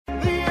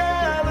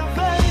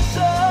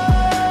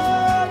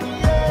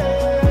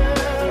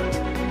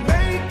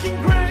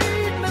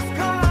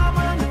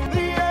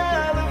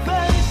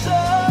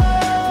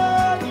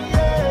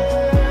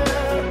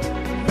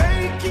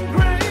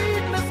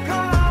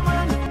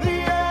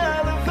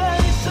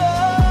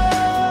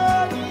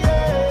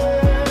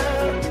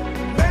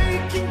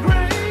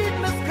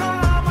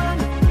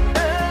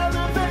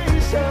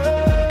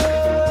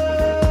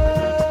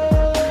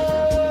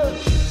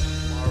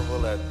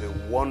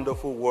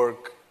wonderful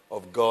work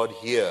of God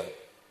here,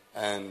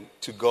 and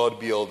to God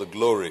be all the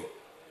glory.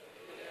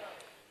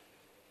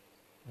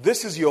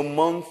 This is your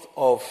month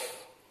of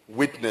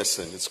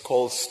witnessing. It's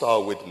called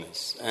Star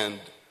Witness. And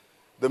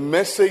the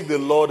message the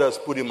Lord has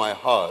put in my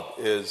heart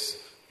is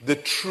the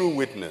true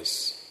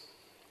witness.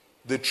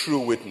 The true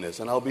witness.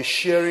 And I'll be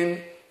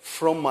sharing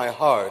from my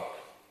heart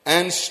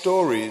and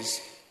stories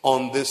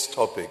on this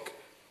topic.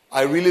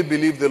 I really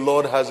believe the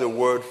Lord has a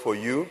word for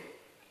you,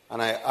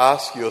 and I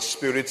ask your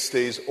spirit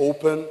stays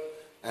open,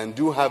 and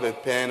do have a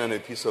pen and a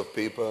piece of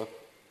paper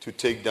to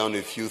take down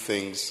a few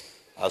things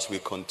as we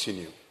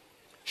continue.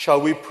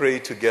 Shall we pray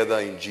together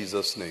in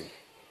Jesus' name?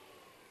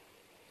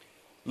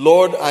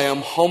 Lord, I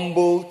am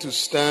humbled to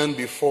stand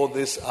before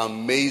this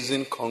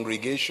amazing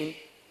congregation,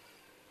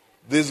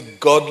 this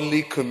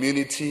godly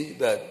community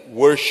that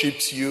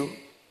worships you.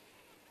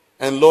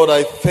 And Lord,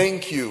 I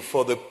thank you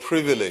for the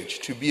privilege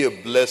to be a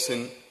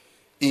blessing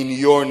in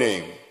your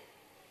name.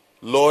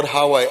 Lord,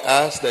 how I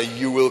ask that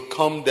you will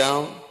come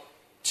down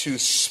to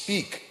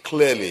speak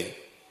clearly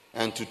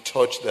and to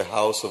touch the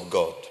house of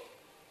God.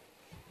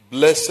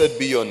 Blessed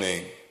be your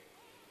name.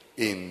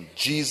 In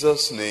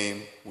Jesus'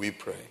 name we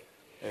pray.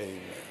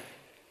 Amen.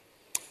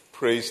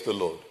 Praise the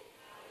Lord.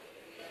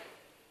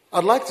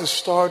 I'd like to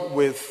start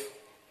with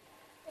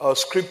a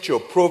scripture,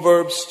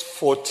 Proverbs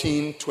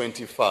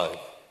 14:25.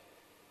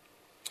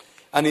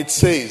 And it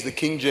says, the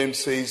King James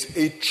says,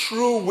 a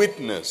true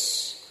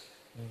witness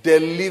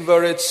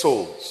delivereth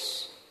souls.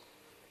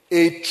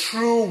 A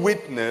true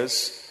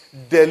witness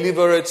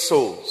delivereth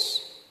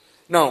souls.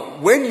 Now,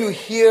 when you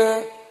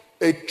hear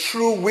a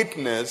true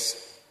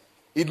witness,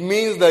 it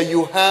means that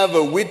you have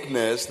a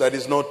witness that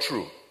is not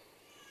true.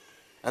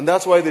 And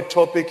that's why the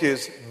topic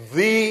is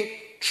the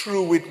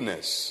true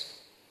witness.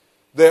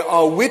 There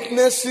are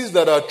witnesses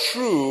that are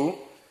true,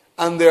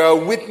 and there are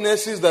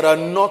witnesses that are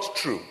not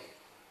true.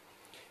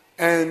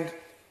 And,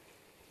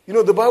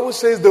 the Bible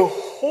says the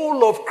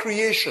whole of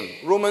creation,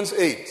 Romans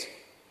 8,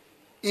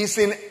 is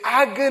in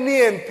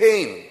agony and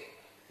pain,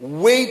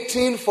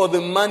 waiting for the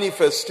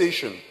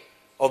manifestation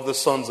of the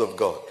sons of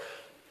God.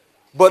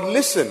 But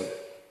listen,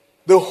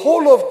 the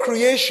whole of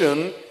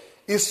creation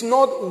is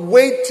not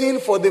waiting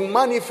for the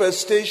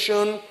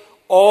manifestation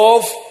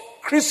of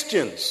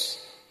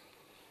Christians.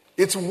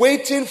 It's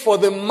waiting for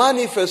the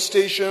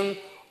manifestation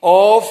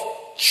of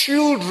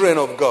children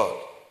of God.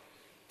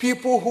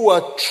 People who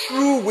are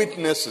true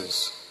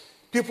witnesses.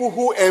 People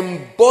who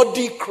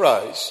embody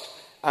Christ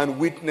and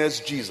witness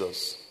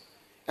Jesus.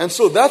 And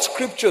so that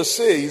scripture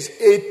says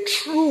a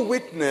true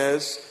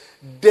witness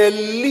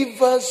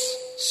delivers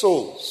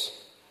souls.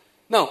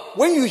 Now,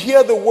 when you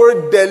hear the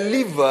word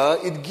deliver,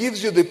 it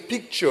gives you the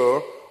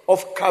picture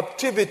of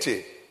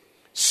captivity.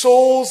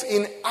 Souls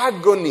in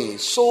agony,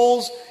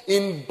 souls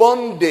in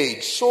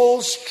bondage,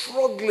 souls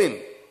struggling.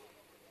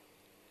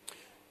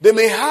 They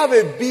may have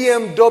a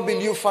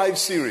BMW 5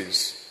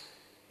 Series.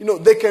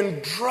 They can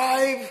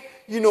drive,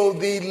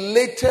 the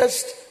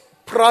latest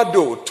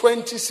Prado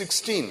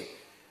 2016.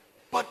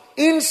 But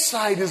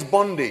inside is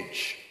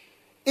bondage.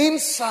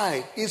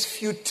 Inside is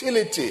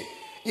futility,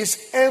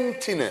 is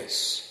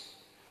emptiness.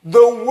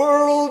 The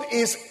world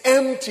is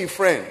empty,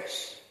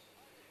 friends.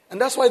 And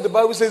that's why the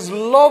Bible says,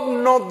 love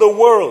not the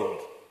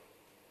world.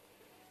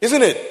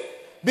 Isn't it?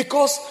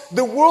 Because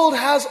the world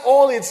has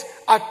all its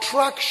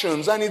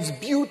attractions and its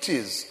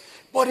beauties,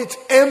 but it's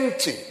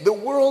empty. The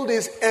world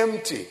is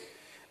empty.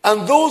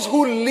 And those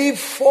who live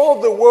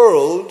for the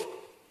world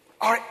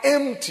are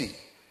empty.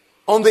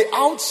 On the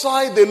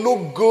outside, they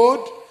look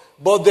good,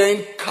 but they're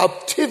in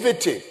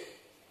captivity.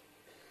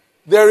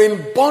 They're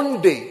in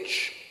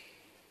bondage.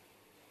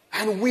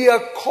 And we are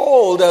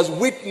called as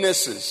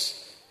witnesses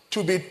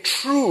to be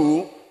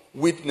true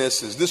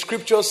witnesses. The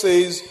scripture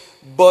says,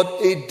 but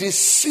a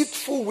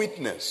deceitful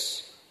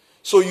witness.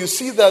 So you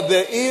see that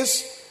there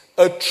is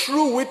a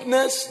true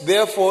witness,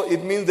 therefore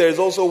it means there is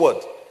also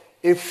what?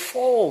 A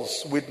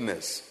false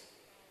witness.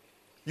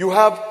 You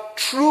have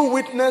true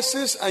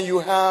witnesses and you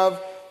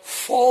have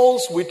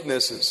false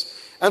witnesses.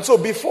 And so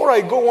before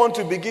I go on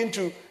to begin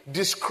to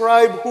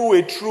describe who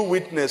a true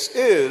witness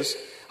is,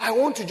 I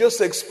want to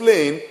just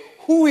explain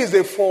who is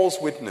a false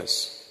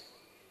witness.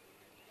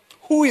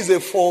 Who is a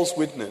false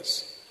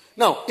witness?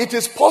 Now, it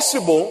is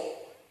possible,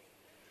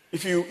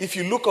 if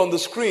you look on the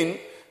screen,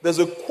 there's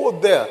a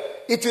quote there.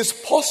 It is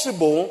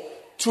possible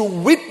to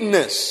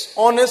witness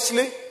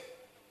honestly,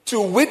 to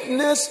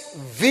witness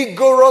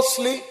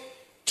vigorously,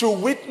 to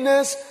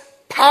witness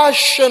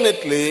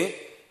passionately,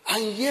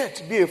 and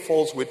yet be a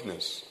false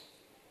witness.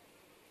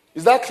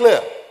 Is that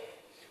clear?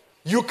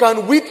 You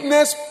can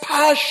witness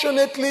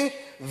passionately,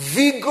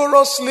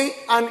 vigorously,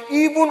 and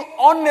even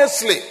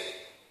honestly,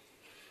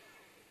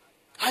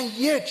 and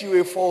yet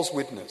you're a false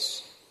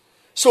witness.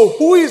 So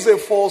who is a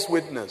false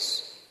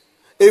witness?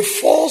 A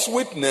false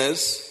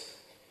witness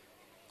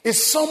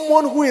is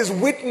someone who is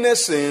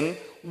witnessing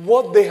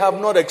what they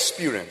have not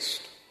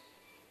experienced.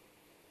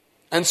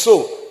 And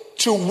so,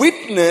 to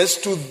witness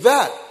to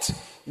that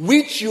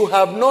which you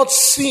have not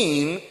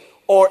seen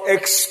or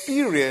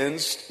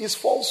experienced is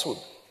falsehood.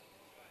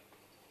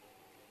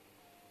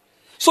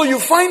 So you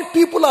find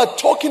people are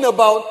talking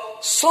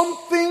about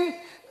something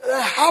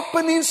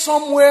happening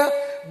somewhere,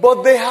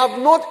 but they have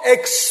not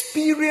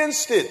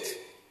experienced it.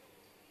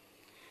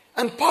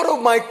 And part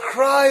of my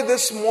cry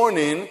this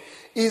morning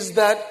is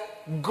that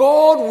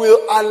God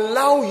will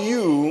allow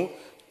you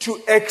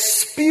to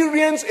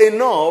experience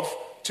enough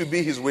to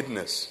be His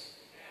witness.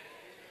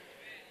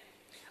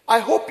 I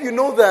hope you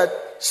know that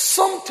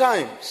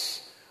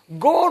sometimes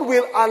God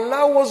will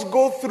allow us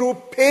go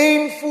through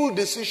painful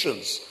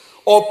decisions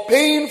or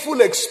painful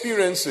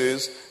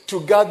experiences to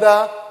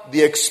gather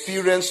the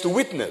experience to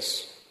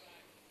witness.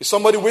 Is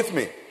somebody with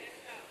me?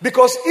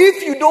 Because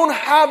if you don't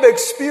have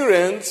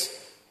experience,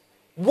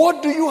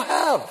 what do you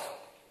have?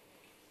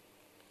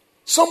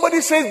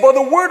 Somebody says, but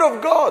the Word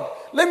of God.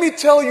 Let me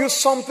tell you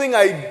something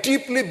I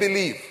deeply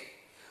believe.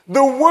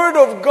 The Word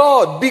of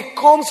God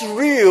becomes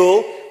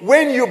real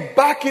when you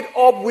back it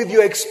up with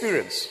your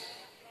experience.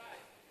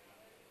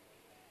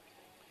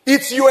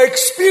 It's your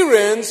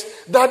experience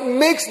that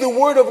makes the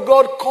Word of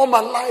God come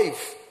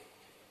alive.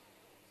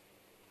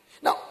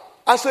 Now,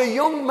 as a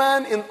young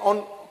man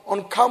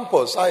on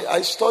campus,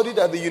 I studied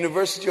at the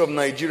University of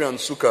Nigeria,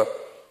 Nsukka.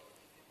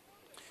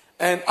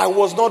 And I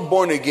was not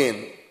born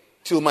again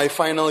till my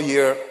final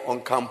year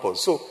on campus.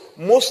 So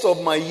most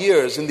of my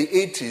years in the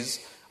 80s,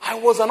 I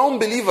was an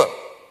unbeliever.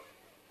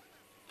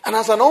 And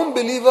as an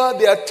unbeliever,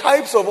 there are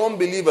types of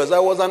unbelievers. I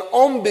was an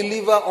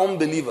unbeliever.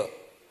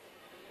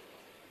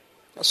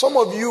 Now, some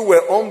of you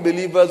were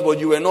unbelievers, but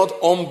you were not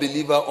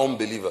unbeliever.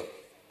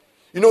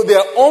 You know, there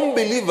are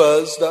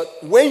unbelievers that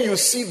when you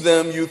see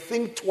them, you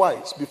think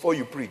twice before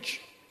you preach.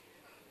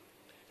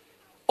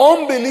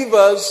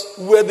 Unbelievers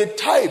were the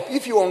type,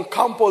 if you were on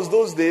campus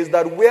those days,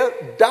 that wear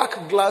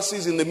dark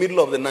glasses in the middle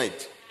of the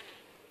night.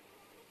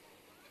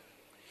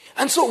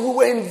 And so we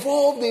were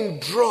involved in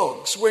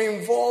drugs, we were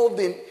involved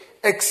in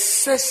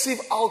excessive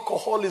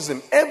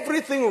alcoholism,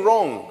 everything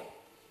wrong.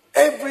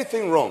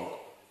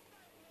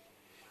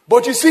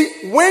 But you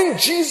see, when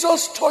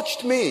Jesus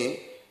touched me,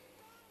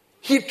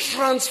 He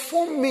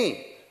transformed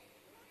me.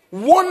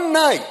 One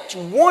night,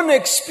 one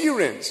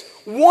experience,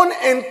 one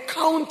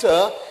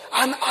encounter,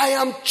 and I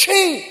am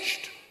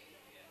changed.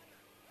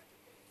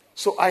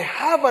 So I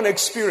have an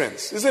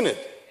experience, isn't it?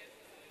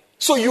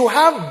 So you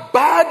have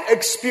bad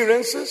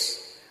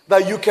experiences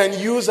that you can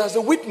use as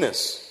a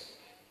witness.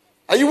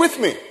 Are you with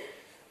me?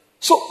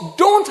 So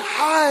don't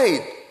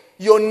hide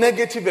your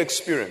negative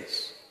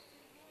experience.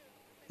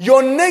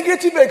 Your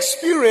negative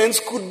experience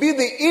could be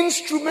the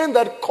instrument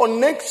that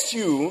connects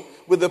you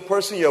with the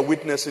person you're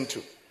witnessing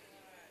to.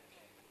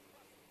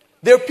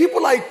 There are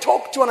people I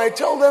talk to and I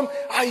tell them,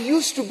 I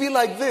used to be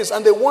like this.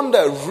 And they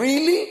wonder,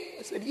 really?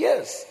 I said,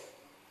 yes.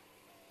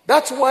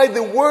 That's why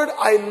the word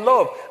I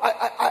love,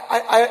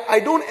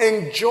 I don't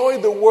enjoy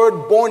the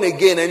word born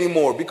again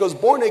anymore, because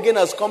born again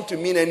has come to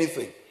mean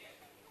anything.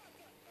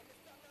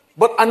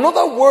 But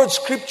another word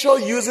Scripture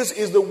uses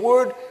is the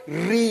word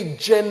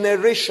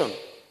regeneration.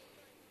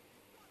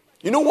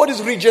 You know what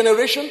is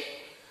regeneration?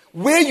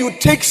 Where you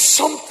take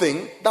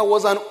something that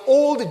was an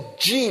old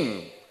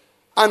gene,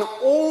 an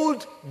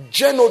old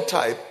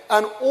genotype,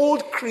 an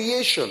old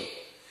creation,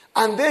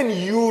 and then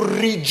you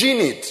regene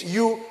it,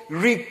 you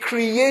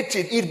recreate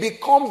it, it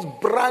becomes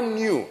brand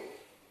new.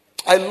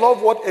 I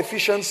love what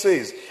Ephesians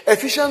says.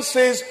 Ephesians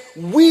says,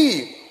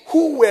 we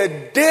who were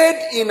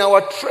dead in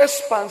our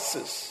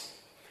trespasses,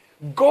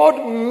 God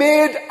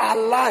made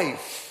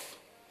alive.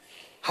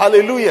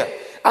 Hallelujah.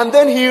 And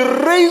then He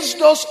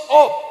raised us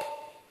up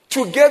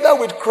together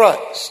with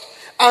Christ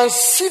and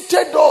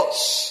seated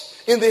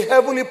us in the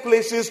heavenly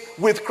places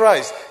with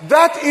Christ.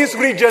 That is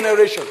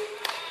regeneration.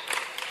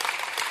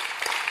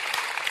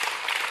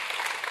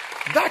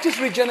 That is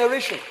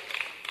regeneration.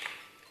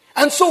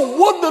 And so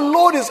what the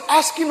Lord is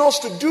asking us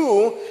to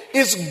do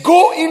is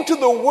go into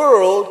the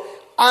world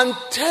and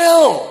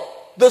tell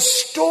the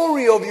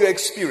story of your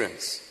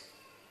experience.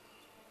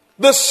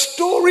 The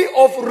story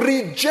of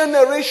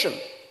regeneration.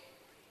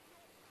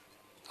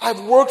 I've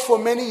worked for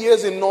many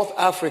years in North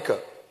Africa.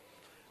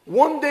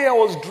 One day I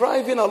was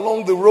driving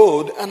along the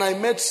road and I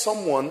met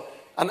someone,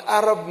 an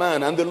Arab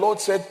man, and the Lord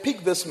said,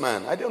 pick this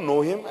man. I didn't know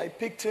him. I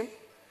picked him.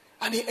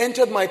 And he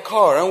entered my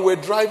car and we're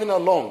driving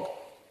along.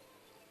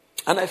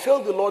 And I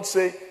felt the Lord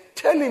say,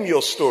 tell him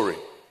your story.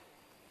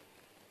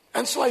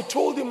 And so I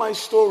told him my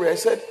story. I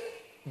said,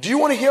 do you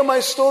want to hear my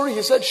story?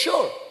 He said,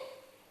 sure.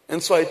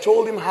 And so I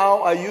told him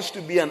how I used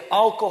to be an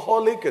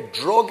alcoholic, a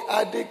drug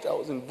addict. I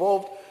was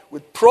involved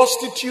with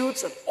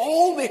prostitutes and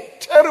all the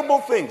terrible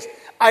things.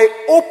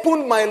 I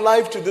opened my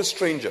life to this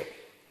stranger.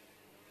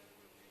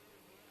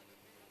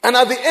 And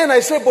at the end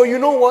I said, but you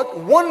know what?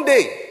 One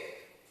day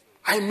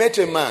I met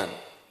a man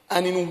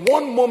and in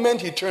one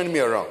moment he turned me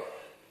around.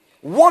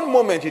 One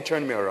moment he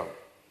turned me around.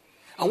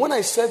 And when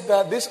I said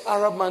that, this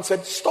Arab man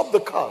said, stop the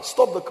car,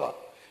 stop the car.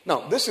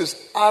 Now, this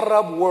is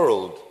Arab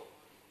world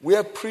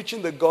where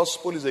preaching the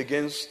gospel is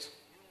against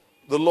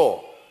the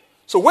law.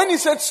 So when he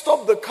said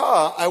stop the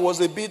car, I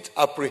was a bit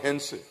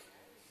apprehensive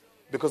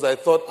because I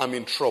thought I'm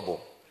in trouble.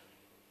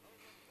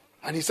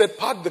 And he said,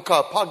 park the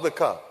car, park the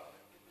car.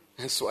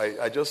 And so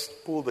I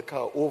just pulled the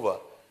car over.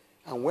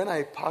 And when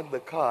I parked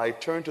the car, I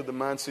turned to the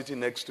man sitting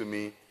next to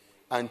me,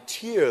 and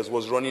tears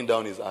was running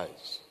down his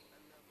eyes.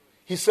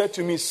 He said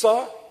to me,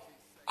 "Sir,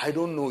 I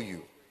don't know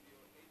you.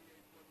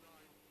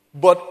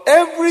 But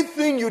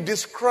everything you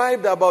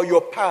described about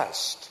your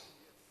past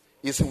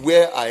is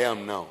where I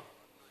am now.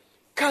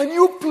 Can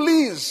you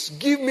please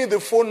give me the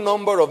phone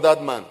number of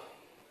that man?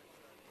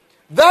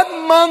 That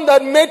man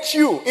that met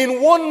you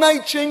in one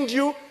night changed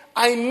you.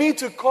 I need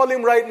to call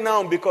him right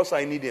now because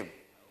I need him."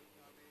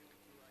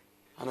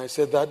 And I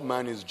said, "That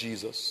man is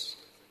Jesus.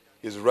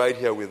 He's right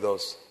here with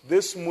us."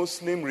 This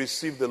Muslim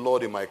received the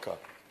Lord in my car.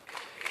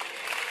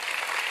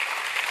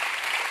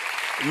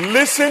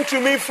 Listen to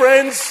me,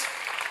 friends.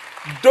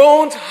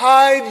 Don't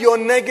hide your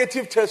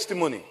negative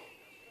testimony.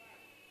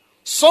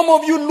 Some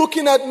of you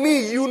looking at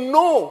me, you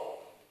know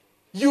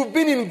you've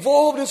been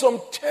involved in some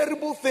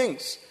terrible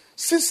things.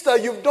 Sister,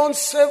 you've done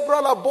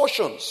several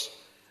abortions.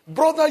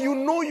 Brother, you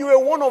know you were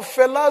one of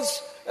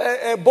Fela's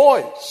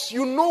boys.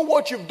 You know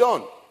what you've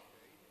done.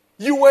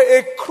 You were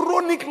a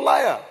chronic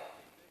liar.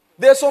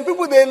 There are some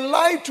people, they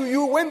lie to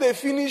you. When they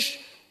finish,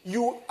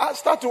 you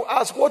start to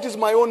ask, "What is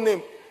my own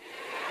name?"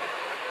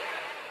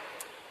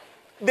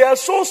 They are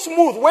so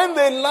smooth. When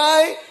they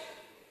lie,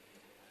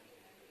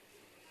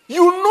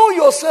 you know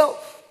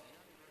yourself.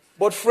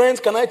 But friends,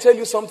 can I tell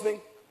you something?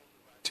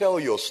 Tell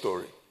your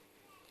story.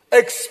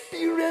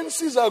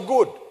 Experiences are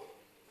good.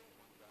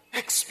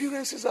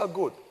 Experiences are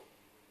good.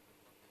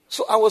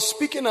 So I was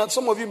speaking at,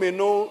 some of you may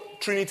know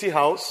Trinity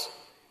House.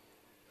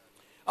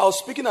 I was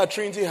speaking at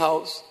Trinity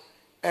House,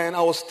 and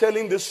I was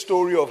telling this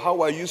story of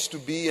how I used to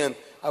be, and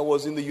I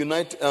was in the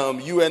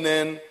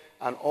UNN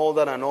and all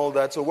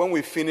that. So when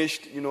we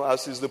finished,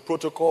 as is the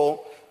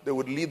protocol, they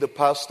would lead the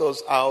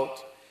pastors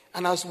out.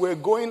 And as we're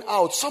going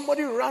out,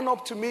 somebody ran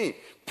up to me,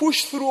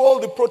 pushed through all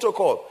the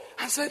protocol,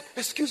 and said,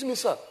 "Excuse me,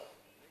 sir.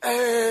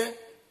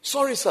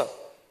 Sorry, sir.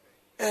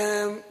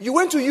 You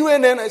went to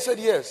UNN?" I said,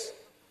 "Yes."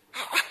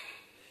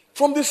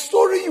 "From the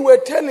story you were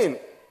telling,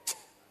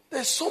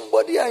 there's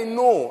somebody I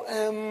know,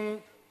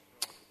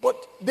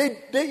 but they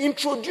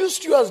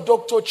introduced you as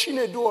Dr.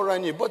 Chinedu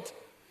Oranye, but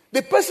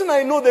the person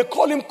I know, they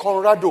call him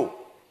Conrado."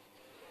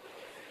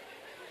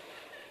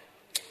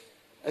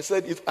 I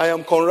said, "I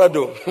am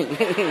Conrado."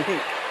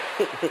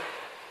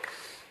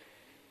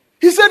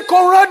 He said,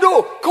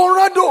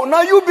 Conrado,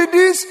 now you be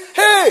this.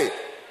 Hey.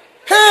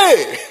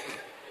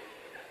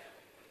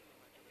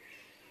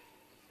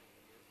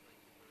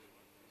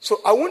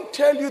 So I won't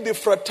tell you the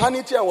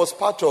fraternity I was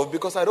part of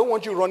because I don't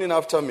want you running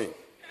after me.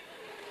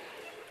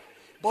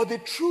 But the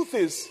truth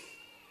is,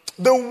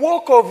 the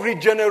work of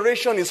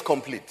regeneration is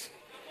complete.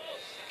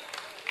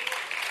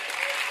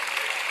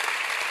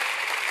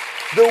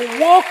 The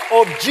work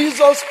of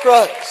Jesus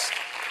Christ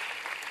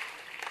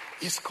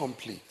is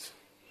complete.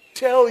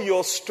 Tell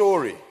your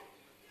story.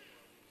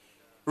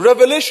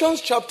 Revelation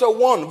chapter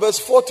 1, verse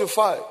 4 to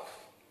 5.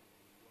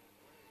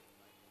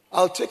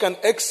 I'll take an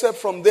excerpt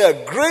from there.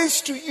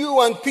 "Grace to you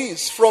and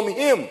peace from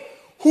him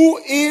who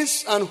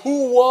is and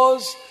who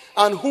was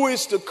and who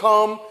is to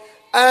come,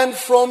 and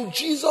from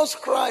Jesus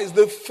Christ,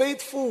 the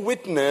faithful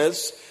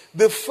witness,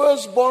 the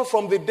firstborn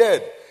from the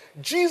dead."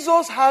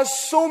 Jesus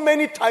has so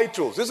many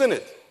titles, isn't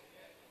it?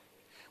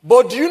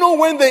 But do you know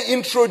when they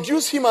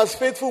introduce him as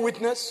faithful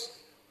witness?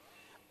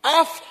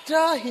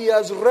 After he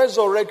has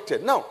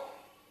resurrected. Now,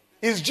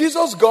 is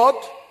Jesus God?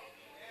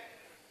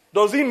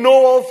 Does he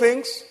know all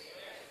things?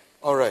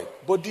 All right.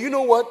 But do you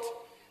know what?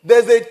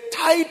 There's a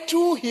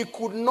title he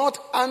could not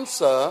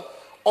answer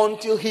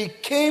until he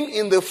came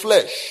in the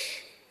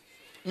flesh,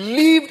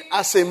 lived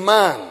as a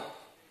man,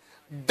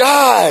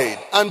 died,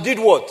 and did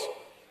what?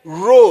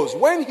 Rose.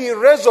 When he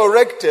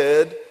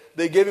resurrected,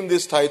 they gave him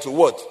this title.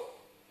 What?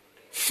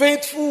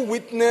 Faithful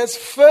witness,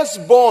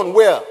 firstborn.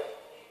 Where?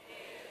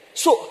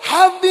 So,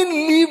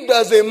 having lived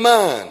as a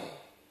man,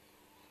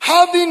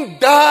 having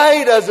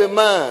died as a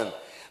man,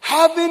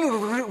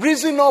 having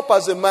risen up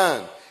as a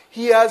man,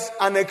 he has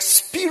an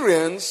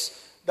experience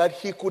that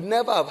he could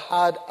never have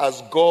had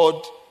as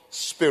God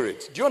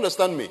Spirit. Do you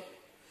understand me?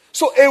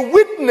 So a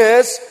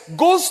witness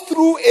goes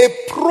through a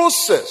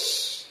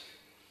process.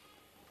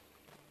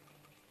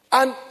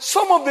 And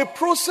some of the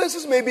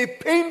processes may be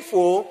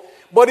painful,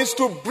 but it's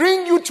to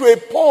bring you to a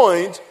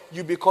point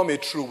you become a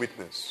true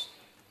witness.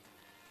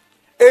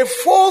 A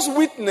false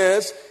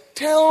witness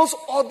tells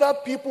other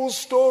people's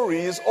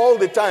stories all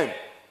the time.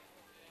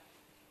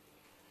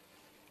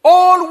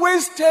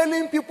 Always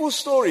telling people's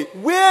story.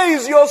 Where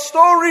is your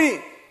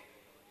story?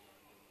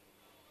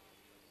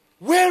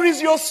 Where is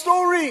your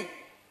story?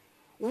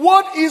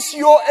 What is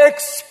your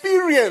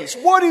experience?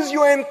 What is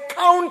your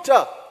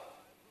encounter?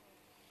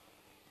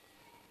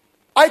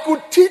 I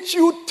could teach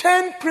you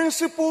 10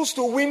 principles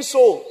to win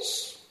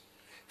souls,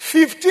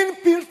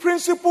 15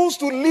 principles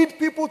to lead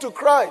people to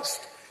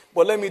Christ.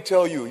 But let me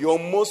tell you, your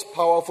most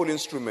powerful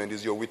instrument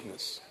is your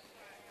witness.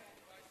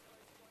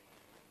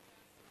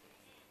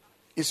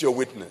 It's your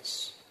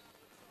witness.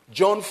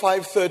 John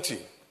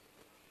 5:30.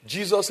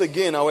 Jesus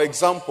again, our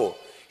example.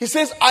 He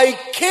says, I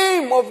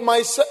can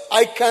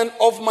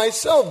of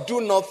myself do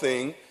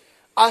nothing.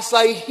 As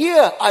I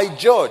hear, I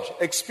judge.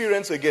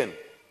 Experience again.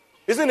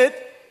 Isn't it?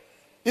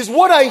 It's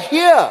what I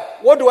hear.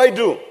 What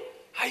do?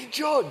 I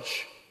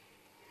judge.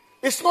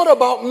 It's not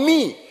about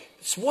me.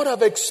 It's what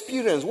I've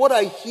experienced, what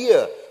I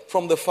hear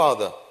from the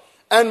Father.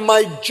 And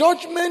my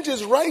judgment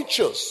is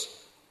righteous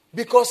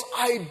because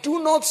I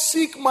do not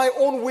seek my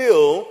own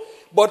will,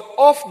 but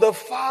of the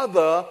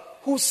Father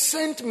who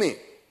sent me.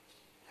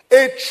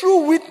 A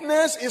true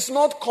witness is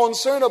not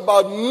concerned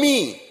about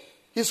me.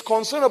 He's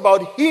concerned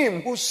about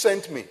him who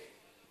sent me.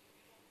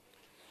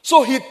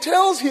 So he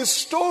tells his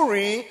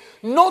story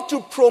not to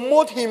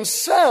promote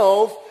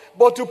himself,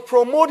 but to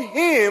promote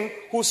him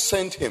who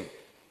sent him.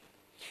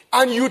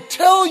 And you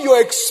tell your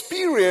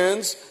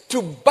experience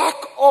to back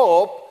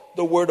up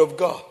the Word of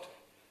God.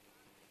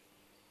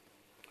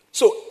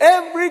 So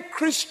every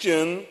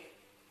Christian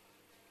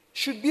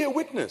should be a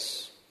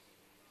witness.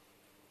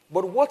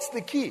 But what's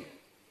the key?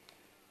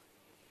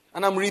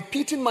 And I'm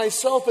repeating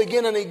myself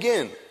again and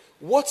again.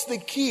 What's the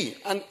key?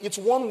 And it's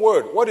one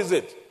word. What is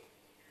it?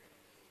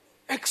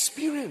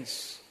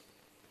 Experience.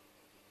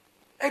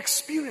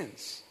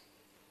 Experience.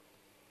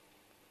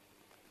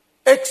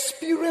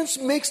 Experience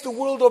makes the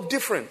world of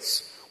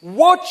difference.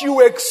 What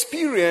you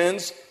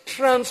experience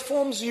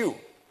transforms you.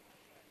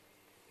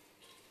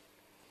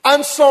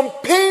 And some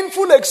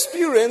painful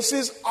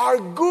experiences are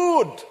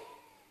good.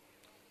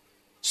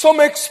 Some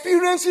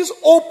experiences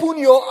open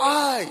your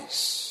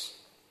eyes.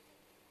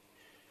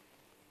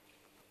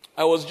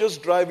 I was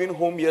just driving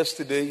home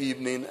yesterday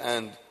evening,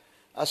 and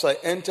as I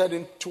entered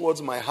in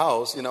towards my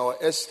house in our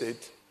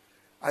estate,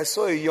 I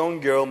saw a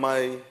young girl,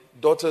 my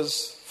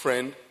daughter's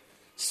friend,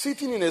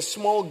 sitting in a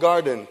small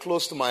garden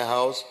close to my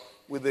house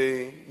with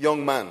a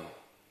young man.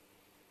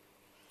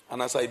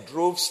 And as I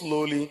drove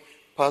slowly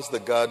past the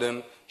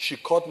garden, she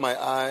caught my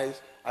eye,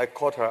 I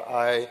caught her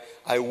eye,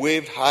 I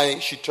waved hi,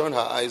 she turned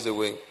her eyes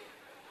away.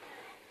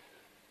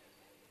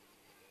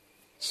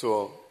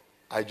 So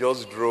I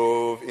just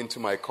drove into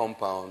my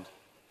compound,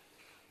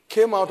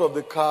 came out of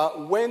the car,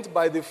 went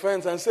by the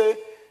fence and said,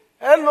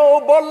 "Hello,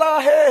 Bola,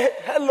 hey,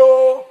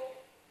 hello."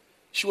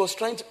 She was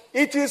trying to,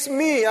 "It is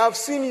me, I've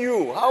seen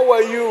you, how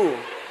are you?"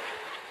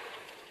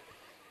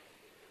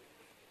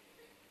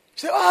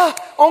 She said,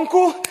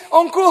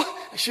 uncle.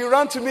 She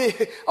ran to me,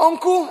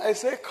 "Uncle." I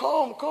said,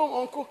 come,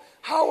 uncle.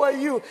 How are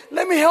you?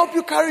 Let me help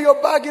you carry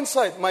your bag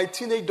inside. My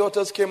teenage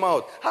daughters came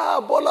out.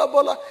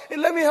 Bola. Hey,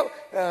 let me help.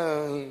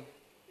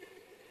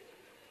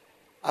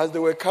 As they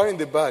were carrying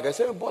the bag, I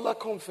said, "Bola,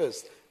 come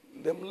first.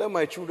 Let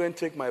my children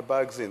take my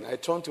bags in." I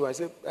turned to her, I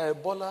said,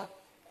 "Bola,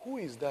 who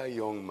is that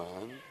young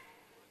man?"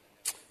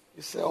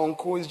 He said,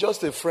 "Uncle, he's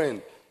just a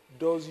friend."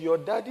 "Does your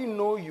daddy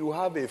know you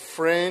have a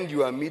friend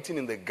you are meeting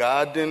in the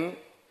garden?"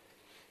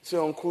 He said,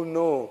 "Uncle,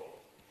 no."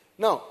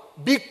 Now,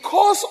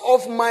 because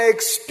of my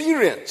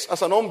experience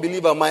as an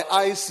unbeliever, my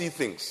eyes see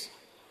things.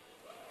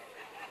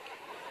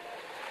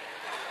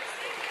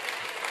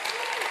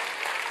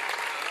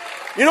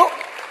 You know,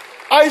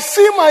 I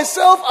see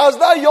myself as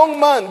that young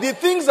man. The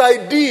things I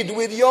did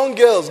with young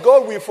girls,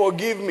 God will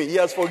forgive me. He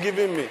has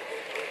forgiven me.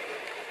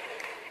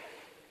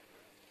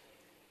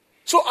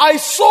 So I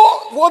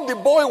saw what the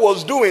boy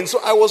was doing.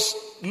 So I was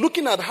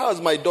looking at her as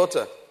my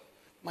daughter.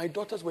 My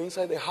daughters were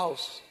inside the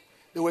house.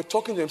 They were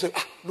talking to him, saying,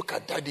 "Look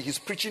at daddy, he's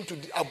preaching to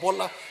the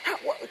Abola."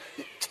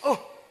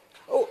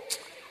 Oh.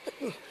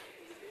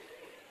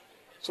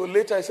 So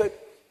later I said,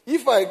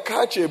 if I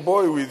catch a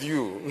boy with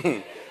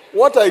you,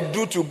 what I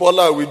do to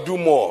Bola, I will do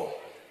more.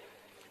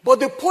 But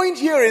the point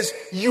here is,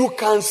 you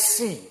can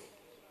see.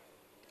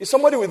 Is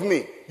somebody with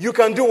me? You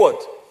can do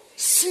what?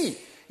 See.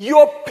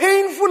 Your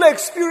painful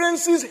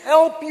experiences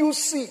help you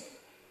see.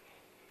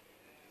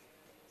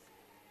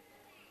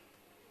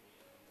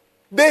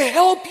 They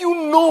help you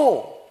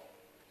know.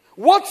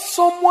 What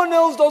someone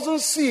else doesn't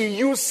see,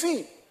 you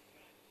see.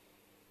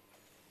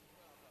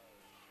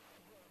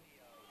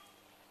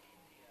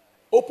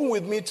 Open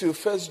with me to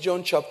 1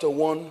 John chapter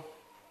 1,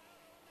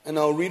 and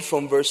I'll read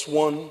from verse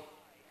 1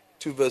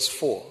 to verse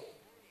 4.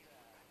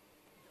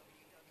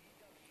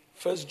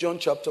 1 John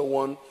chapter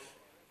 1.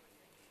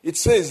 It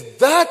says,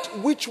 "That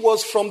which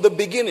was from the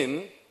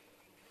beginning,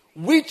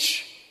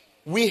 which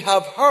we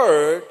have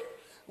heard,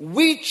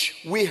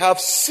 which we have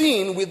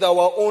seen with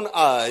our own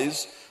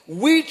eyes,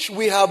 which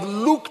we have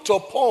looked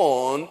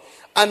upon,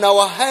 and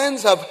our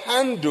hands have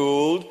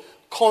handled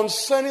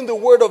concerning the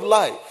word of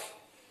life."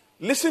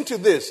 Listen to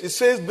this. It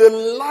says, "The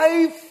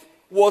life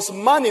was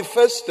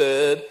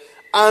manifested,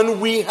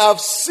 and we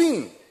have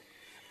seen,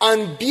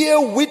 and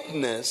bear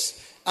witness,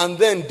 and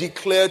then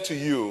declare to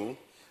you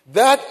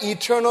that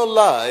eternal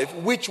life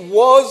which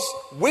was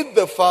with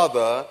the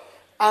Father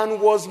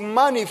and was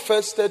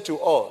manifested to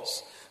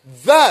us.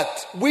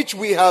 That which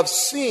we have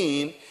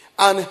seen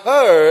and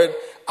heard,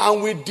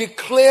 and we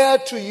declare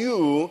to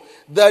you,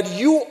 that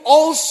you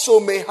also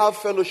may have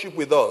fellowship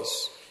with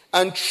us.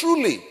 And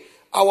truly,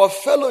 our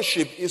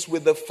fellowship is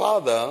with the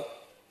Father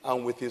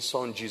and with His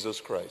Son,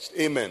 Jesus Christ."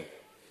 Amen.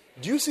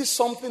 Do you see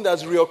something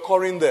that's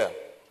reoccurring there?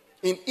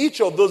 In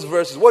each of those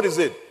verses, what is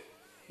it?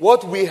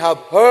 What we have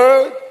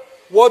heard,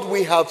 what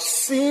we have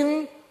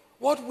seen,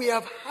 what we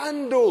have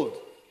handled.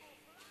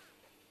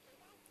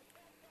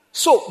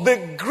 So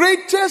the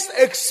greatest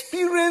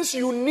experience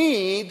you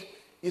need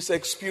is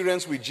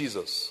experience with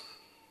Jesus.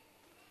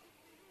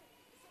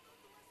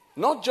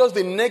 Not just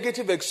the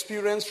negative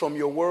experience from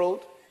your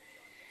world,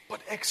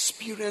 but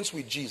experience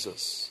with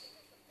Jesus.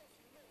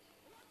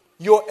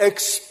 Your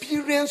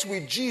experience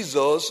with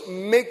Jesus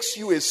makes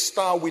you a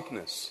star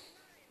witness.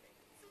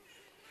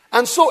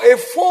 And so a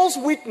false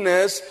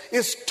witness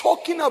is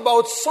talking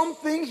about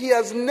something he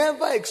has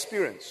never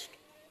experienced.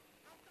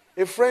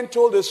 A friend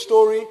told a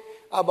story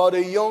about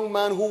a young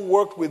man who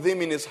worked with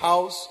him in his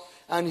house,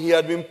 and he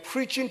had been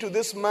preaching to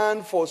this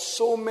man for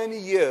so many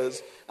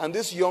years, and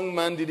this young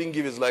man didn't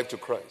give his life to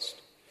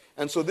Christ.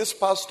 And so this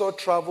pastor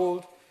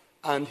traveled,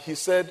 and he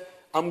said,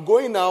 I'm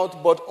going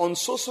out, but on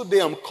so day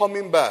I'm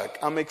coming back.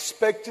 I'm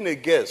expecting a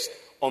guest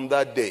on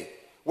that day.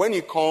 When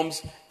he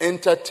comes,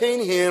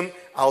 entertain him,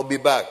 I'll be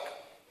back.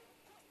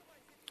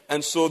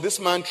 And so this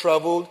man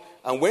traveled,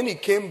 and when he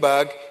came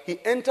back, he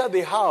entered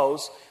the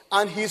house,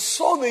 and he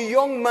saw the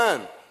young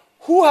man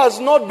who has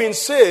not been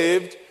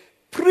saved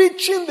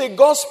preaching the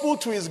gospel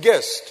to his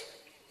guest.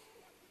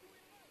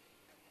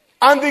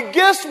 And the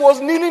guest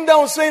was kneeling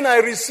down saying, I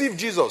received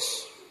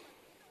Jesus.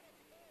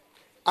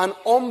 An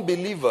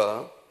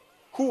unbeliever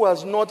who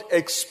has not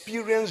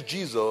experienced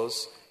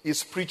Jesus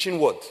is preaching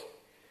what?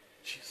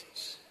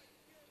 Jesus.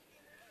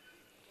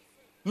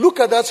 Look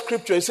at that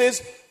scripture. It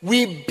says,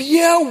 we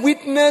bear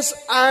witness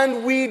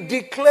and we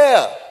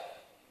declare.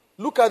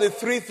 Look at the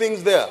three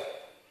things there.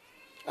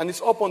 And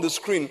it's up on the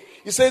screen.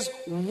 It says,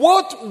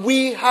 what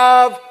we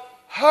have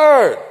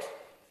heard,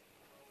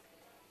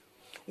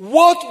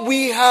 what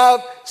we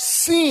have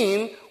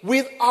seen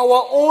with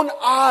our own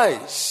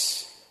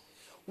eyes,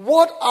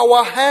 what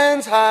our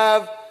hands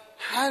have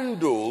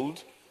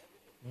handled,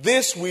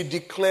 this we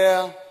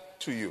declare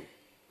to you.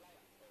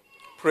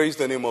 Praise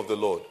the name of the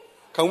Lord.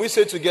 Can we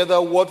say together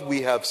what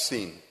we have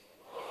seen?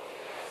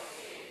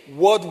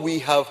 What we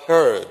have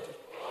heard?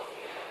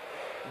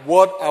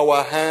 What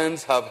our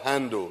hands have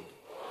handled?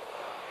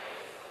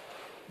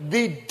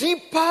 The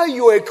deeper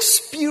your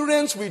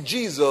experience with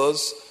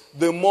Jesus,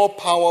 the more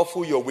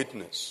powerful your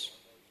witness.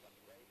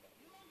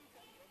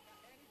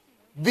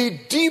 The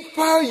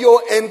deeper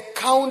your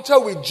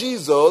encounter with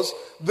Jesus,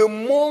 the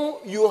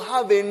more you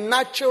have a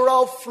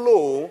natural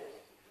flow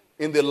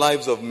in the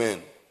lives of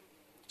men.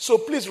 So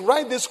please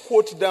write this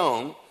quote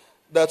down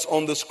that's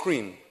on the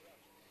screen.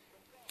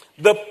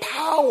 The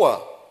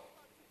power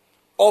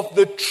of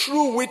the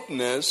true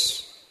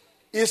witness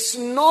is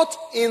not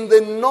in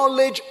the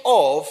knowledge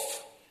of,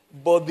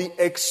 but the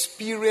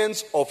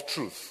experience of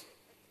truth.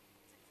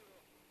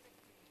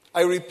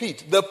 I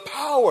repeat, the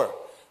power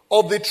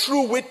of the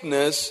true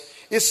witness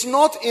is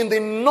not in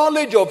the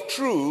knowledge of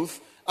truth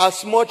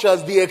as much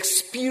as the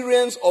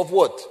experience of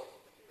what?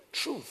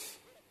 Truth.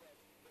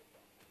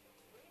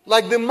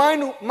 Like the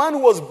man who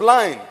was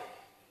blind.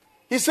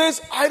 He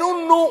says, I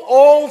don't know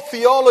all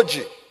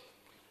theology.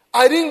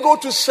 I didn't go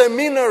to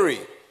seminary.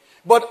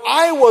 But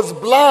I was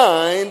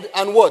blind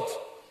and what?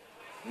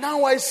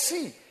 Now I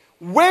see.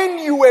 When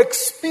you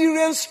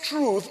experience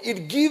truth,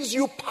 it gives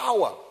you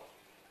power.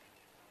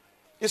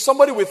 Is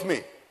somebody with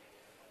me?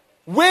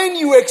 When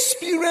you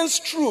experience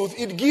truth,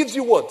 it gives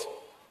you what?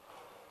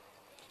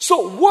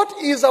 So what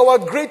is our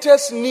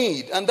greatest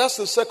need? And that's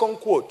the second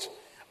quote.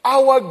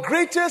 Our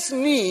greatest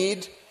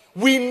need,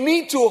 we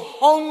need to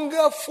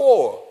hunger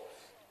for,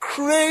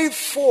 crave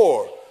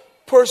for,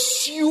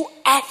 pursue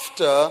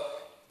after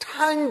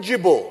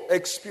tangible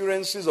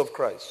experiences of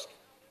Christ.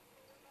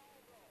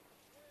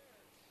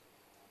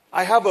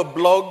 I have a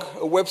blog,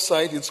 a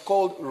website. It's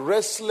called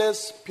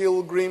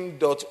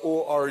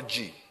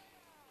restlesspilgrim.org.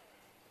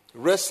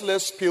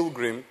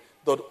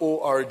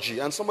 Restlesspilgrim.org.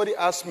 And somebody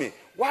asked me,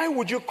 why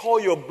would you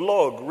call your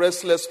blog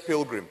Restless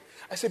Pilgrim?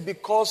 I said,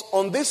 because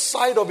on this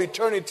side of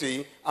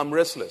eternity, I'm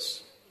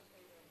restless.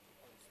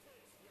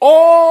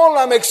 All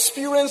I'm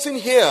experiencing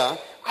here,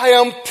 I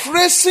am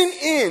pressing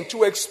in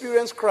to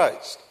experience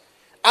Christ.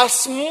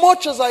 As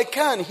much as I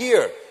can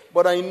here,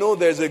 but I know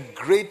there's a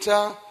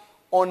greater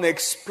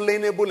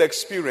unexplainable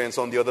experience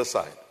on the other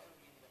side.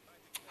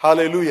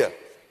 Hallelujah.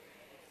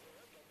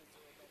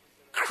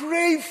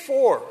 Crave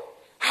for.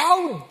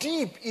 How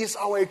deep is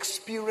our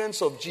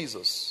experience of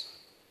Jesus?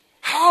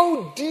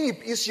 How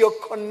deep is your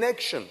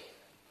connection?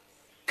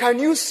 Can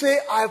you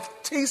say, I've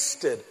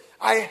tasted,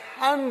 I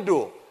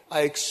handle,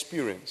 I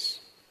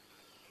experience?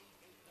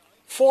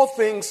 4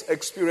 things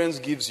experience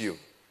gives you.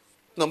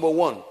 Number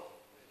 1,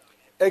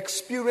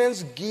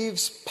 experience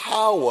gives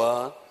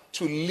power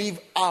to live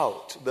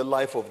out the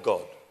life of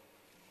God.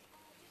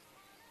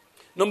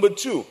 Number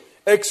 2,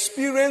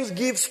 experience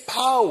gives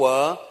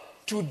power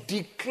to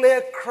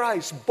declare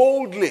Christ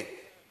boldly.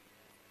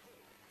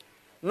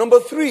 Number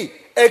 3,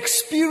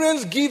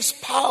 experience gives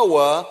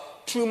power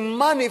to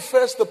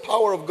manifest the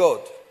power of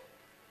God.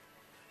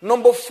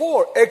 Number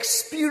 4,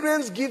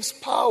 experience gives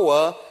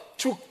power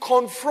to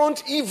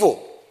confront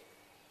evil.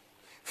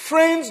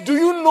 Friends, do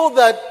you know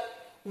that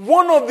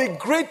one of the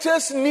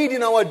greatest need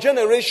in our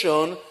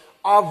generation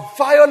are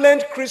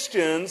violent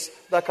Christians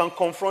that can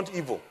confront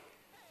evil?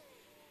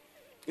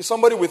 Is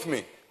somebody with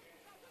me?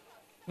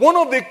 One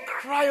of the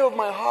cry of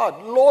my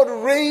heart, Lord,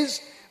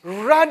 raise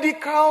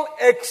radical,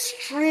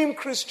 extreme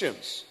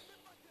Christians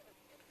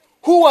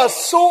who are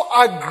so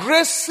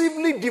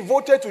aggressively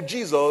devoted to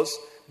Jesus,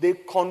 they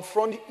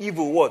confront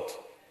evil what?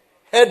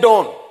 Head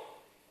on.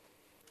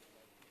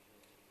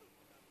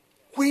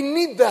 We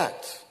need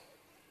that.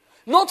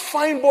 Not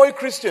fine boy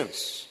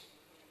Christians.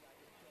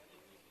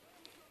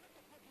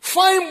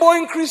 Fine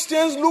boy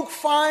Christians look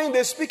fine,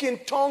 they speak in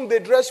tongue, they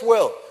dress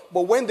well.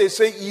 But when they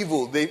say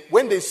evil,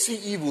 when they see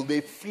evil,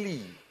 they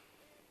flee.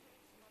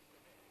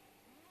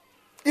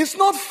 It's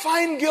not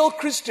fine girl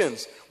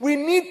Christians. We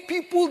need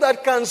people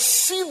that can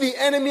see the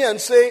enemy and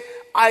say,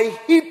 I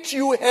hit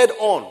you head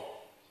on.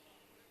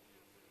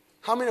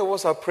 How many of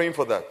us are praying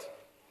for that?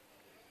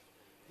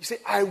 You say,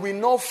 I will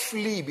not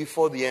flee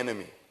before the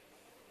enemy.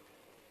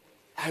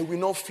 I will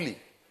not flee.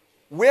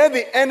 Where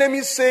the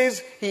enemy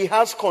says he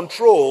has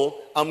control,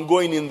 I'm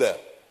going in there.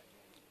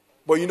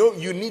 But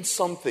you need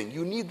something.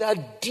 You need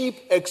that deep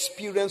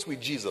experience with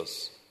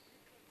Jesus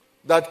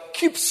that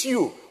keeps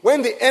you.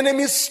 When the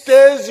enemy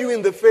stares you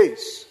in the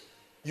face,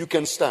 you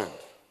can stand.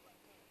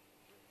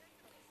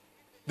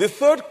 The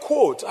third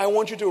quote I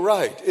want you to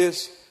write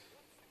is,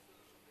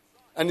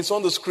 and it's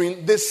on the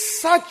screen, the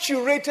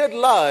saturated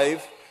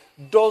life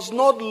does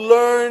not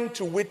learn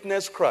to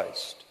witness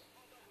Christ.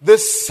 The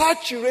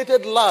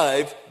saturated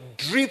life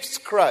drips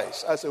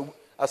Christ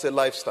as a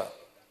lifestyle.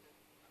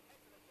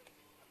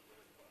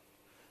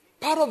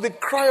 Part of the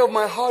cry of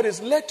my heart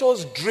is, let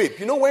us drip.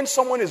 When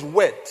someone is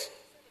wet,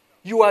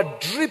 you are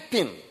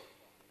dripping.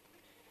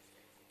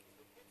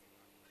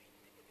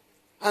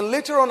 And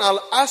later on,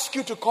 I'll ask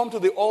you to come to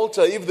the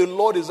altar if the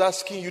Lord is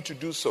asking you to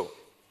do so.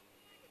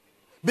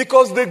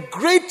 Because the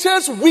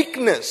greatest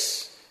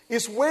weakness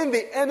is when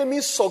the enemy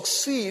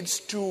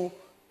succeeds to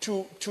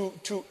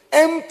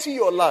empty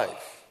your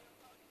life.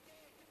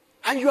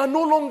 And you are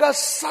no longer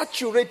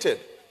saturated.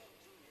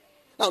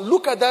 Now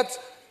look at that,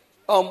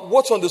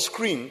 what's on the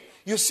screen.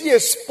 You see a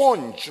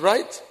sponge,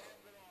 right?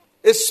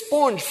 A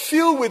sponge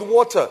filled with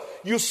water.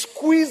 You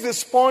squeeze the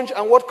sponge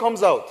and what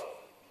comes out?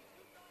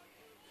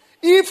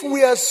 If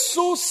we are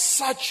so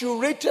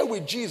saturated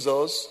with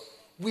Jesus,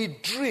 we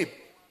drip.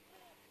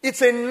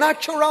 It's a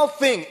natural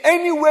thing.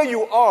 Anywhere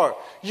you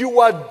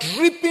are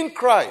dripping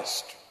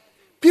Christ.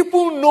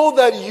 People know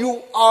that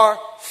you are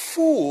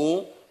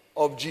full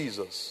of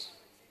Jesus.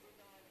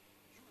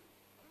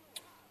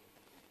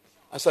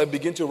 As I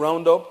begin to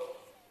round up,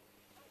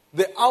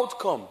 the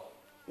outcome.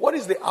 What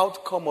is the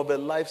outcome of a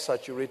life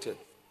saturated?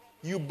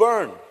 You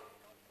burn.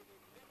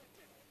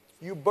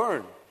 You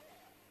burn.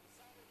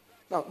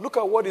 Now, look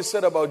at what he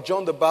said about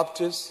John the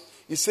Baptist.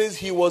 He says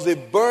he was a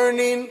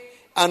burning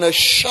and a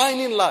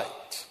shining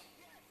light.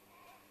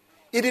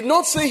 He did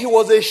not say he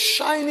was a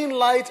shining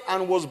light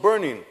and was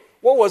burning.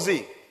 What was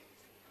he?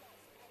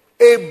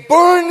 A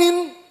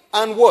burning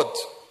and what?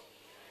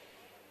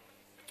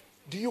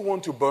 Do you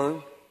want to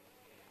burn?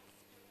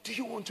 Do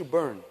you want to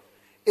burn?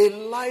 A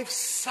life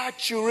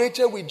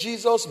saturated with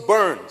Jesus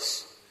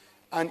burns.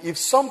 And if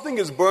something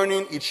is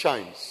burning, it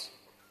shines.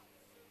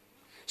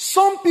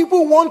 Some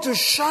people want to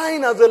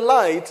shine as a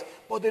light,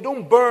 but they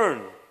don't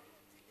burn.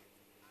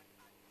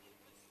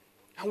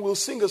 And we'll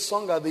sing a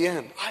song at the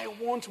end. I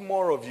want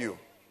more of you.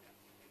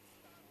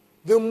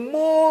 The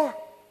more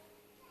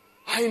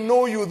I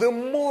know you, the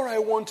more I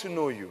want to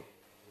know you.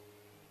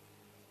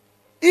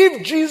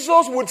 If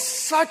Jesus would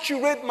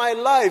saturate my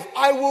life,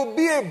 I will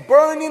be a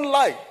burning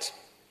light.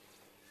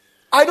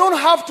 I don't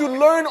have to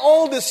learn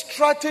all the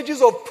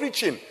strategies of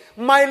preaching.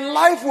 My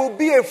life will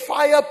be a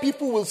fire,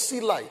 people will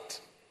see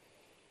light.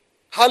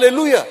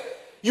 Hallelujah.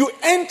 You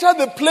enter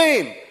the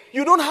plane.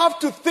 You don't have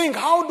to think,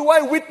 how do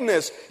I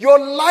witness? Your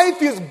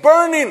life is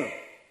burning.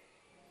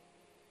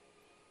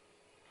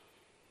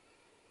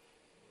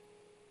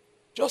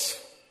 Just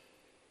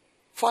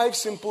 5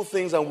 simple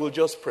things and we'll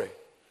just pray.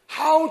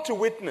 How to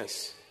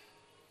witness,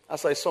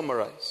 as I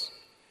summarize.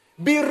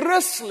 Be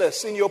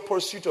restless in your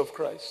pursuit of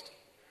Christ.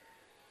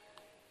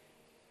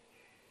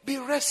 Be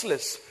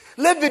restless.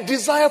 Let the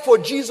desire for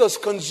Jesus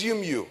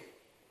consume you.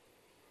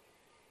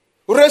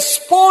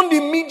 Respond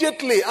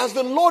immediately as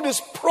the Lord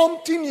is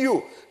prompting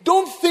you.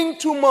 Don't think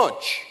too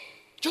much.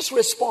 Just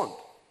respond.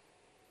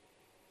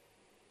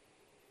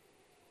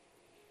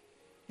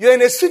 You're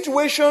in a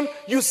situation,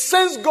 you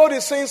sense God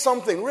is saying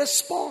something.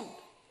 Respond.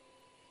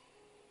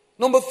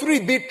 Number 3,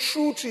 be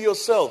true to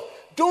yourself.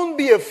 Don't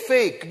be a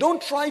fake.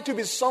 Don't try to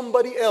be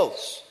somebody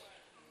else.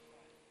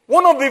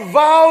 One of the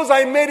vows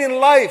I made in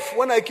life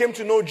when I came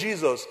to know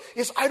Jesus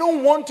is I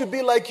don't want to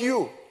be like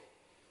you.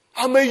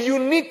 I'm a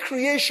unique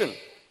creation.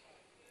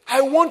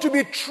 I want to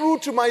be true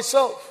to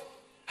myself.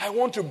 I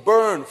want to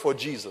burn for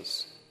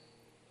Jesus.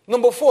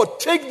 Number 4,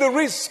 take the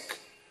risk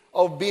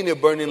of being a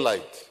burning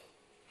light.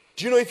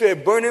 Do you know if you're a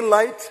burning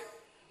light,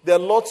 there are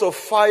lots of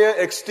fire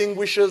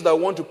extinguishers that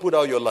want to put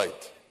out your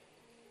light.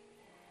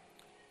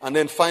 And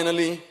then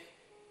finally,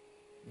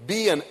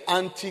 Be an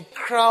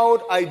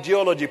anti-crowd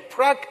ideology.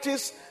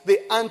 Practice the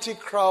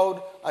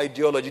anti-crowd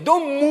ideology.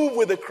 Don't move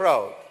with the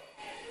crowd.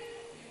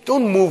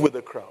 Don't move with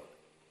the crowd.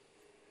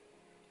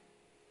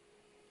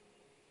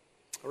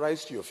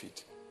 Rise to your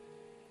feet.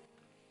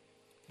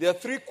 There are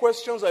 3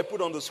 questions I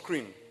put on the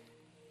screen.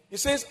 It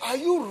says, are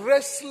you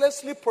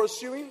restlessly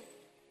pursuing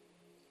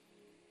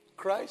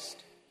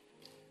Christ?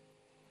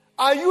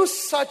 Are you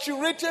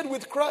saturated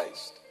with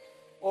Christ?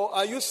 Or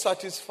are you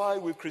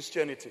satisfied with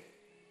Christianity?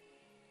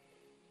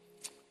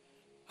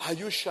 Are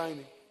you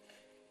shining?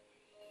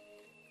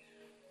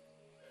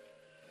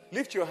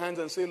 Lift your hands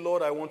and say,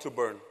 Lord, I want to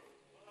burn.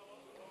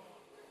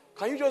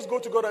 Can you just go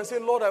to God and say,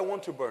 Lord, I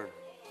want to burn.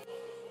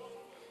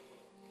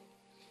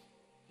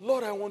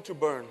 Lord, I want to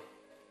burn.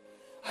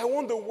 I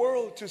want the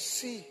world to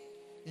see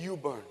you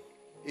burn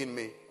in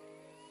me.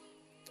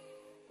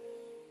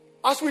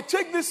 As we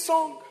take this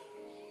song,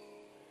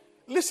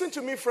 listen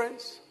to me,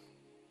 friends.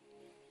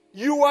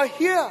 You are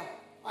here.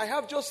 I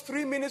have just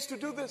 3 minutes to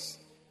do this.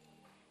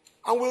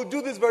 And we'll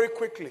do this very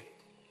quickly.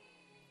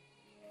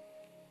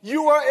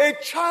 You are a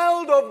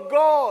child of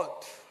God.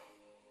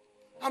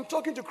 I'm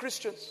talking to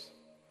Christians.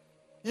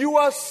 You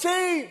are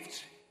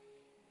saved,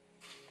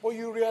 but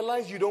you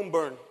realize you don't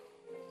burn.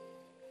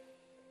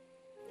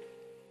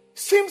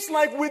 Seems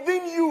like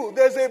within you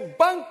there's a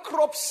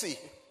bankruptcy.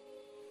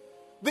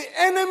 The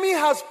enemy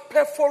has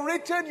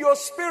perforated your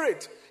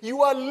spirit.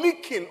 You are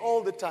leaking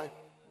all the time.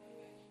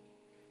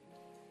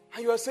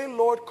 And you are saying,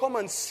 Lord, come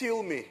and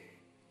seal me.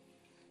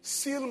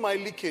 Seal my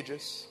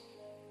leakages.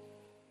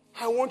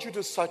 I want you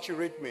to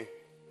saturate me.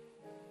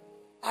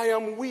 I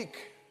am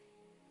weak.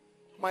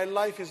 My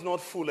life is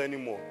not full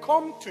anymore.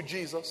 Come to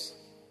Jesus.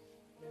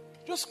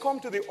 Just come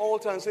to the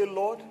altar and say,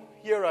 Lord,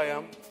 here I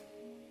am.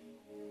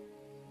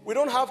 We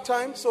don't have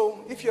time,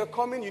 so if you're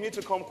coming, you need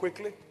to come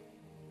quickly.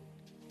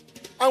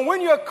 And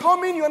when you're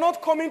coming, you're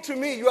not coming to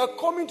me. You are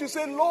coming to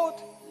say, Lord,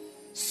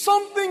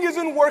 something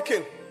isn't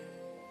working.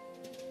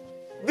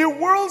 The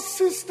world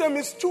system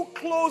is too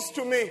close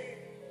to me.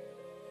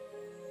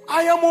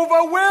 I am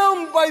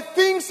overwhelmed by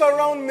things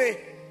around me.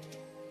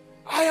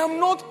 I am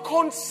not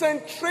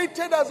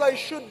concentrated as I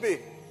should be.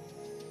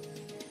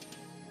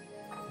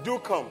 Do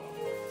come.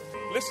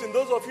 Listen,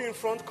 those of you in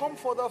front, come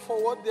further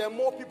forward. There are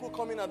more people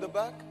coming at the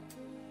back.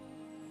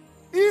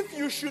 If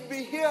you should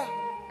be here,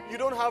 you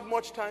don't have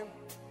much time.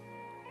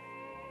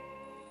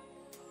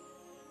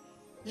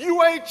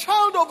 You are a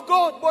child of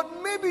God,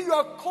 but maybe you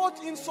are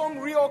caught in some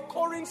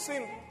reoccurring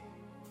sin.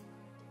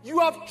 You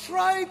have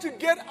tried to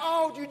get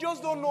out, you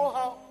just don't know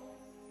how.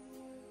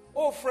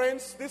 Oh,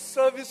 friends, this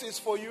service is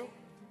for you.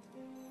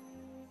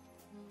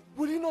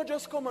 Will you not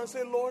just come and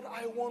say, Lord,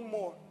 I want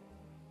more?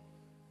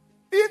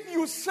 If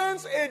you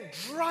sense a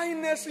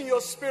dryness in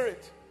your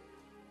spirit,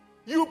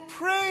 you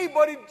pray,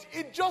 but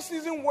it just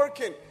isn't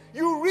working.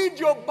 You read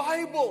your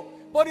Bible,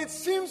 but it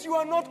seems you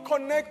are not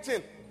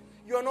connecting.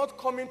 You are not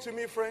coming to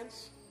me,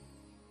 friends.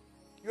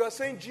 You are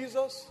saying,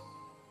 Jesus,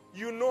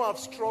 you know I've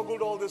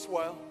struggled all this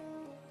while,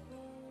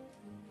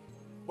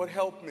 but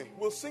help me.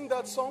 We'll sing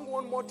that song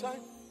one more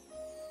time.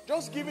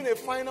 Just giving a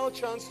final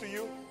chance to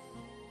you.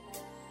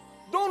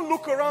 Don't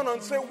look around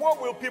and say, what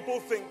will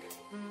people think?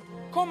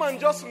 Come and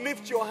just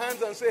lift your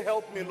hands and say,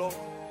 help me, Lord.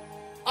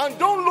 And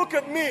don't look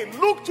at me.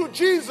 Look to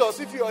Jesus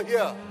if you are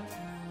here.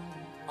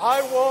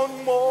 I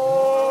want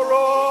more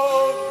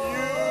of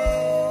you.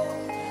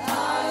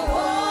 I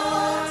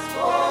want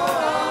more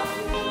of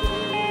you.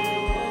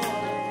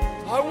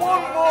 I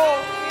want more.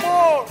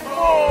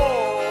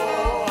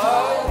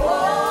 I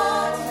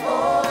want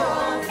more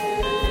of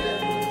you.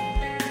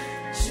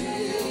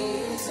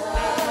 Jesus,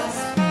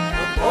 the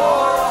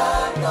more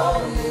I know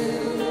you,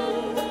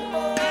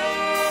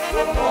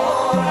 the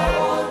more I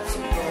want to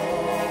know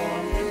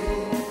you.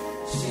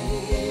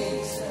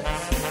 Jesus,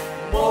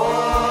 more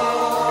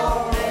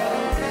of you.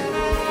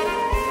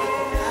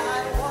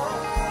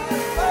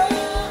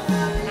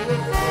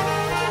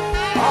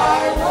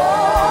 I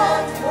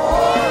want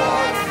more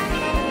of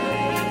you.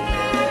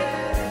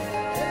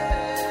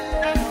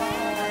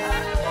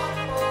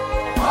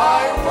 I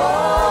want more of you. I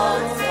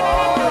want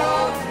more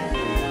of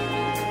you.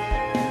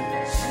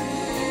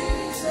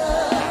 Jesus,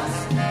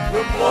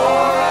 the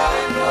more I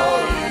know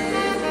you,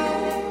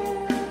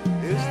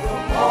 Is the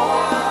more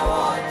I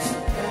want to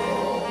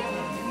know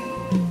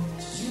you.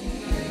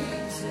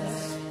 Jesus,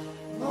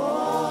 more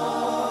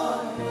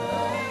of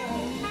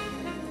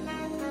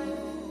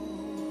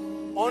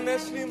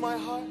honestly in my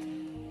heart,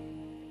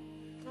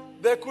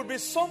 there could be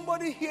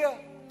somebody here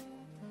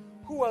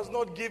who has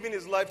not given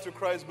his life to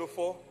Christ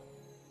before.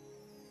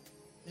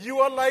 You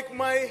are like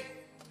my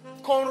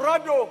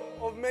Conrado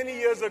of many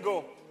years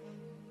ago.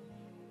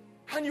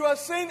 And you are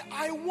saying,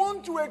 I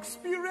want to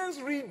experience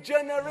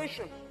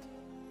regeneration.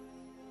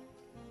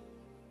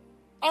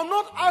 I'm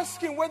not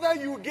asking whether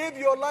you gave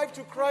your life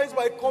to Christ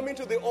by coming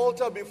to the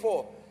altar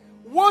before.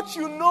 What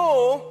you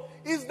know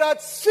is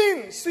that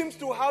sin seems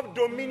to have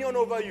dominion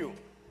over you.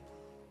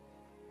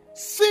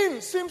 Sin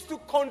seems to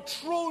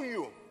control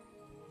you.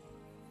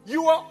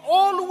 You are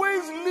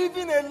always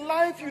living a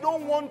life you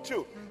don't want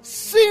to.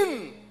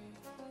 Sin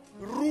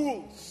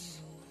rules.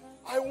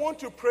 I want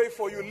to pray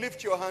for you.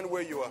 Lift your hand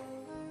where you are.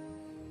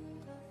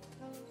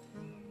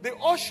 The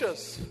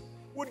ushers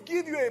would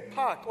give you a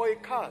pack or a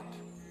card.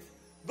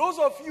 Those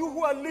of you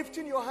who are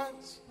lifting your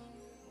hands,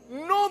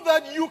 know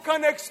that you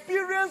can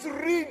experience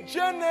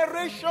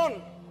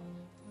regeneration,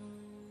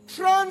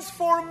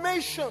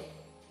 transformation,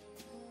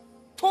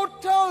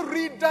 total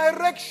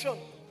redirection.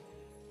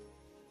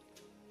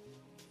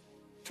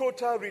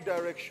 Total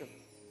redirection.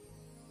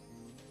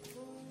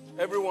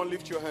 Everyone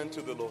lift your hand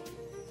to the Lord.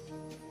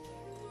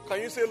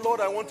 Can you say,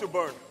 Lord, I want to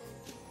burn.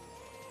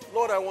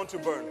 Lord, I want to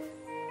burn.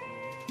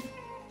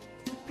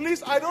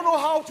 Please, I don't know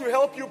how to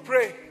help you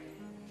pray.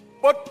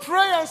 But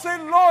pray and say,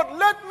 Lord,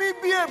 let me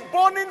be a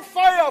burning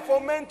fire for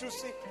men to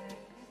see.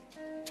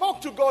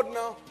 Talk to God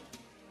now.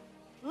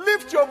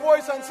 Lift your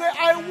voice and say,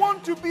 I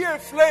want to be a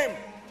flame.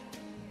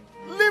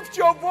 Lift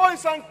your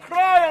voice and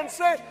cry and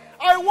say,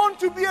 I want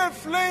to be a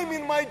flame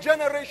in my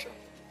generation.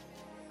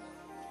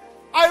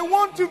 I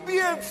want to be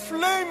a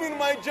flame in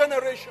my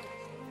generation.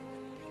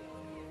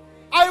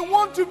 I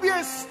want to be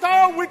a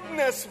star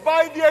witness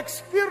by the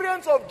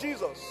experience of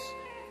Jesus.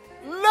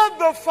 Let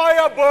the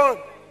fire burn.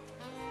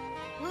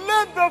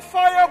 Let the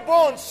fire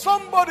burn.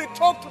 Somebody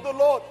talk to the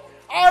Lord.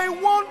 I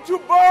want to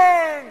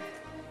burn.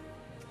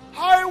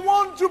 I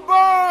want to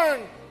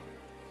burn.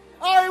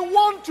 I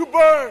want to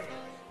burn.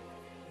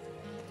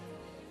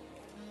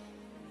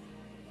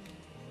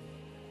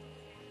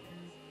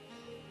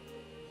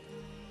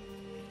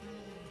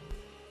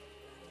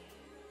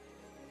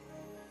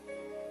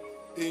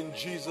 In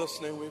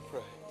Jesus' name we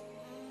pray.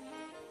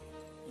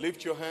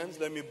 Lift your hands.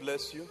 Let me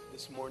bless you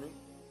this morning.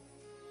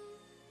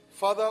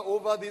 Father,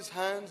 over these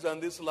hands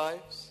and these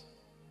lives,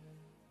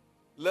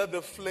 let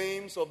the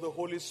flames of the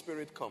Holy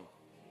Spirit come.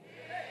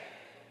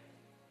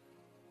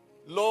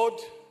 Lord,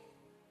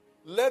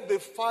 let the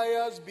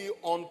fires be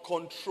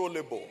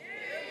uncontrollable.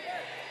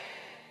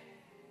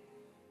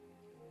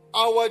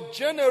 Our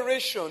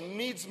generation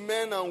needs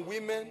men and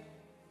women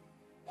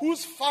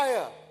whose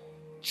fire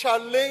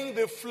challenge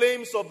the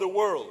flames of the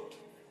world.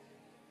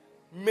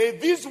 May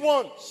these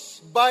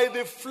ones, by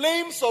the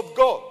flames of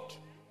God,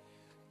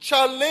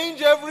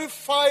 challenge every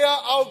fire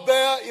out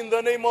there in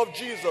the name of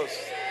Jesus.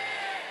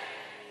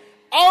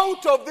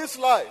 Out of these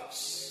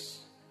lives,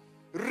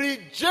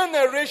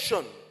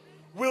 regeneration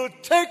will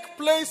take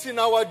place in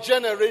our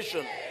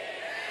generation.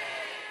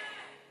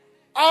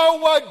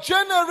 Our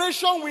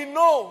generation, we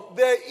know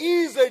there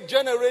is a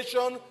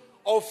generation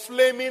of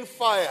flaming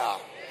fire.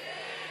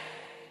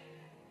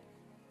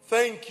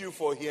 Thank you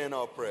for hearing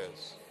our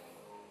prayers.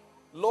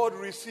 Lord,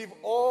 receive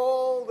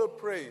all the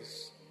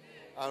praise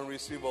and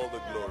receive all the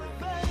glory.